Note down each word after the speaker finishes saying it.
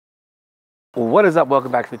What is up?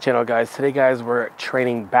 Welcome back to the channel, guys. Today, guys, we're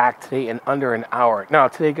training back today in under an hour. Now,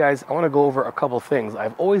 today, guys, I want to go over a couple things.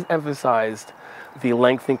 I've always emphasized the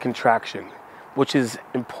lengthened contraction, which is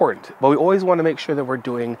important, but we always want to make sure that we're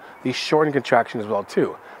doing the shortened contraction as well,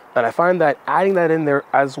 too. And I find that adding that in there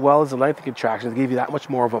as well as the lengthened contractions give you that much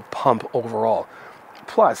more of a pump overall.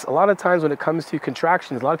 Plus, a lot of times when it comes to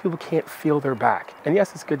contractions, a lot of people can't feel their back. And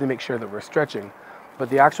yes, it's good to make sure that we're stretching, but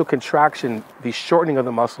the actual contraction, the shortening of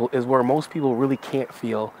the muscle, is where most people really can't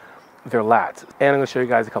feel their lats. And I'm gonna show you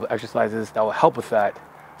guys a couple exercises that will help with that.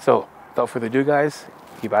 So without further ado, guys,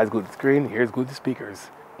 keep eyes glued to the screen, ears glued to speakers.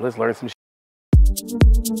 Let's learn some shit.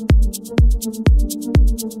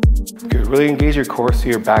 Good, really engage your core so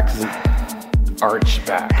your back doesn't arch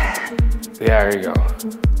back. Yeah, there you go.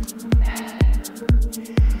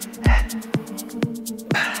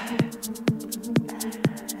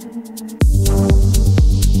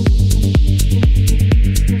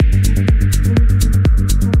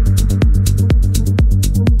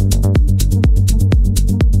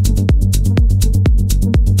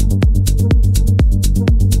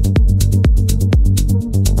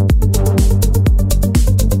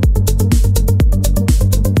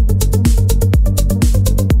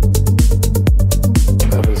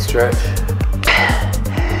 Stretch.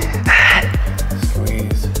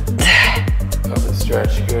 Squeeze. Up and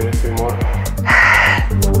stretch. Good. A few more.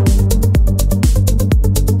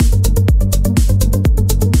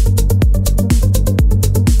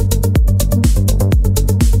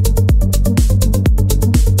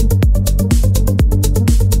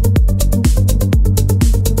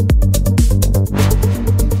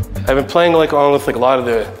 I've been playing on with a lot of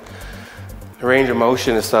the range of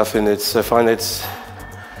motion and stuff, and I find it's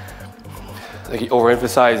like you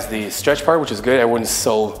overemphasize the stretch part, which is good. Everyone's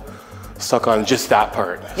so stuck on just that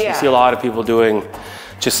part. So you see a lot of people doing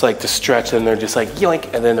just like the stretch and they're just like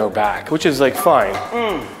yoink and then they're back, which is like fine,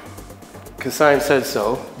 because science says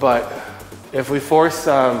so. But if we force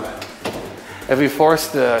the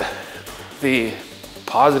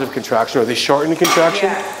positive contraction or the shortened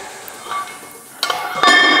contraction,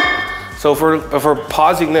 so if we're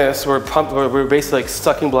pausing this, we're basically like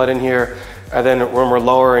sucking blood in here. And then when we're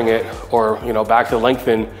lowering it, or back to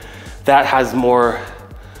lengthen, that has more,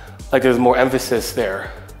 there's more emphasis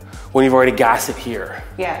there when you've already gassed it here.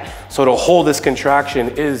 Yeah. So to hold this contraction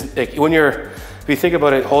is, if you think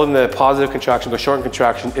about it, holding the positive contraction, the shortened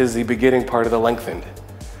contraction is the beginning part of the lengthened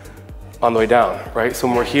on the way down, right? So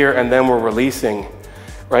when we're here and then we're releasing,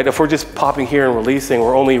 right? If we're just popping here and releasing,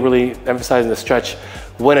 we're only really emphasizing the stretch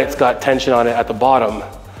when it's got tension on it at the bottom,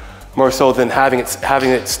 more so than having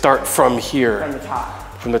it start from here. From the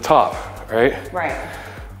top. From the top, right? Right.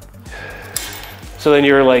 So then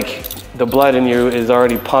you're like, the blood in you is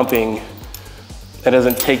already pumping. It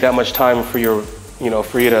doesn't take that much time for your,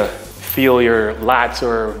 for you to feel your lats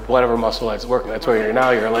or whatever muscle that's working. That's where you're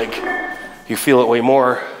now, you feel it way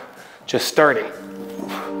more just starting.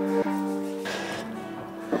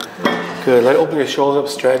 Good, let it open your shoulders up,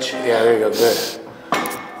 stretch. Yeah, there you go, good.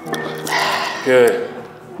 Good.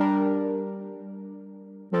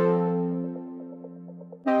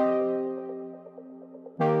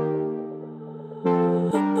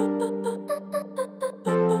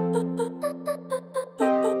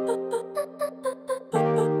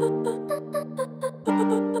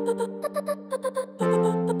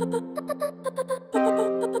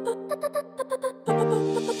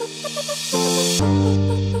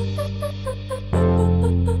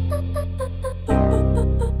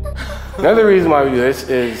 Another reason why we do this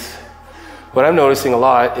is, what I'm noticing a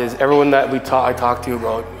lot is everyone that I talk to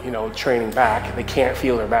about, training back, they can't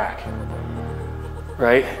feel their back,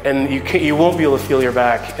 right? And you won't be able to feel your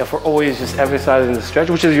back if we're always just emphasizing the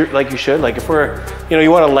stretch, which is like you should. Like if we're,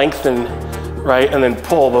 you want to lengthen, right, and then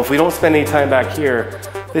pull, but if we don't spend any time back here,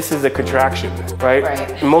 this is a contraction, right?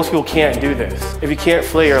 And most people can't do this. If you can't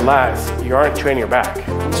flay your lats, you aren't training your back.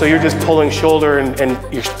 So you're just pulling shoulder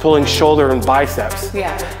and you're pulling shoulder and biceps.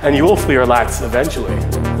 Yeah. And you will feel your lats eventually,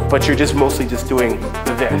 but you're just mostly just doing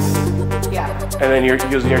this. Yeah. And then you're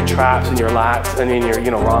using your traps and your lats and then your,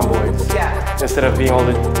 rhomboids. Yeah. Instead of being able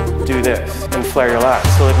to do this and flare your lats.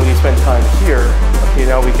 So like when you spend time here, okay,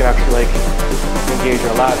 now we can actually engage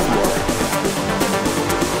our lats more.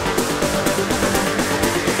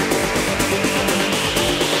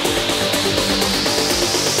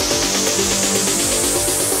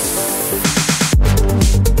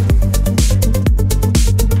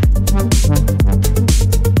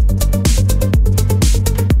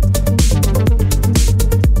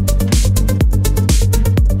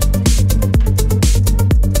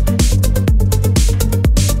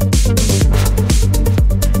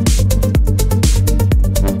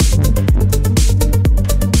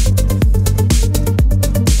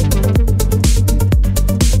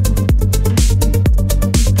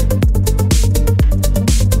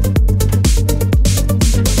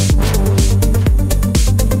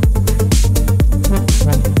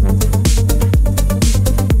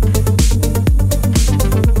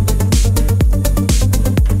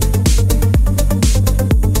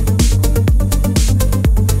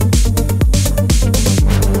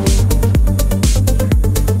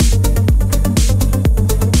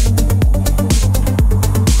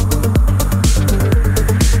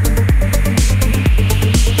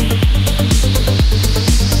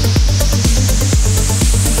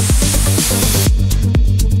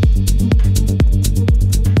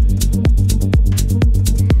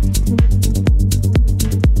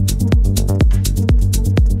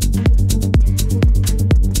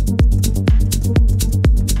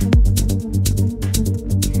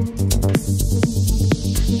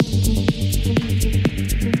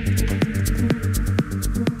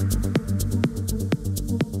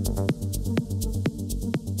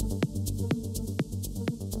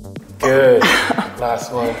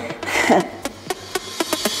 last one.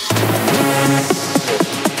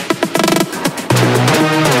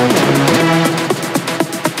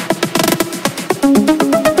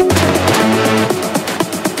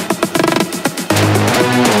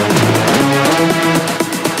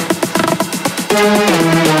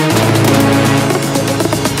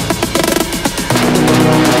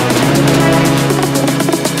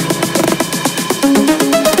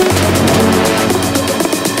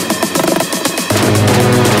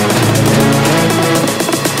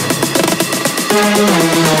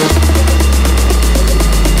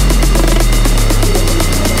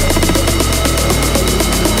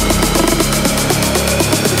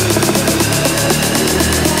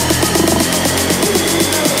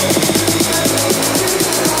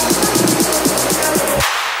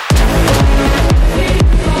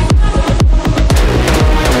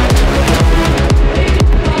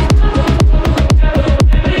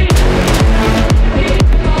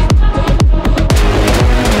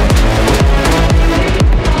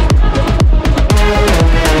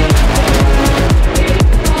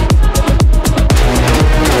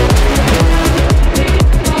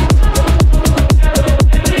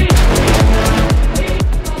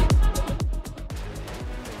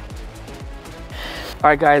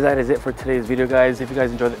 Alright guys, that is it for today's video, guys. If you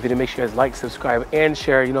guys enjoyed the video, make sure you guys like, subscribe, and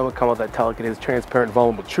share. You know what come out that tell it is transparent,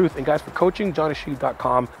 vulnerable truth. And guys, for coaching,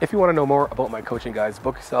 johnnyshoe.com. If you want to know more about my coaching, guys,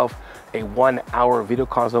 book yourself a 1-hour video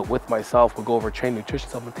consult with myself. We'll go over training, nutrition,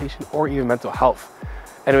 supplementation, or even mental health.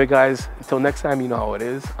 Anyway, guys, until next time, you know how it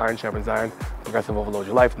is. Iron sharpens iron. Progressive overload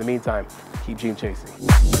your life. In the meantime, keep dream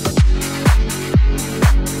chasing.